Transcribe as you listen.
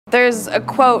There's a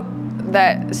quote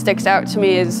that sticks out to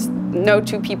me is, no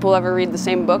two people ever read the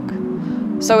same book.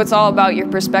 So it's all about your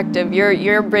perspective.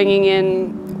 You're bringing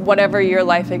in whatever your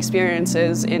life experience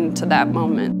is into that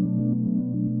moment.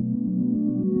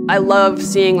 I love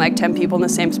seeing like 10 people in the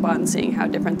same spot and seeing how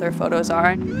different their photos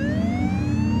are.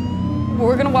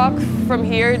 We're gonna walk from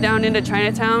here down into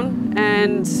Chinatown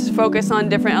and focus on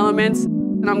different elements.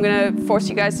 And I'm gonna force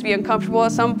you guys to be uncomfortable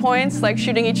at some points, like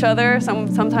shooting each other.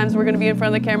 Sometimes we're gonna be in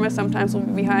front of the camera, sometimes we'll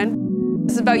be behind.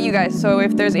 This is about you guys, so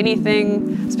if there's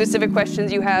anything, specific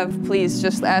questions you have, please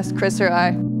just ask Chris or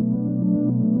I.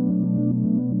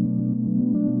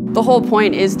 The whole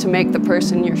point is to make the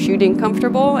person you're shooting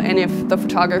comfortable, and if the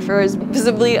photographer is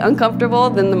visibly uncomfortable,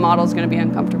 then the model's gonna be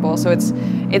uncomfortable. So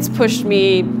it's pushed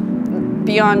me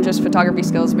beyond just photography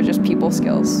skills, but just people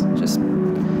skills. Just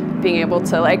being able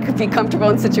to like be comfortable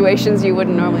in situations you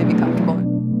wouldn't normally be comfortable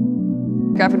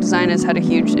in. Graphic design has had a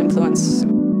huge influence.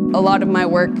 A lot of my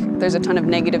work, there's a ton of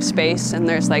negative space and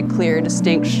there's like clear,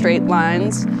 distinct, straight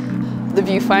lines. The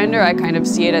viewfinder, I kind of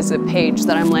see it as a page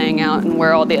that I'm laying out and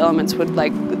where all the elements would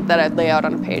like, that I'd lay out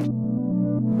on a page.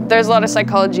 There's a lot of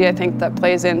psychology, I think, that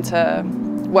plays into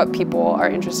what people are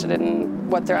interested in,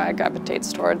 what their eye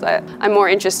gravitates towards. I'm more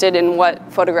interested in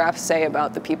what photographs say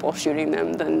about the people shooting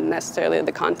them than necessarily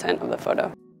the content of the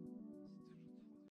photo.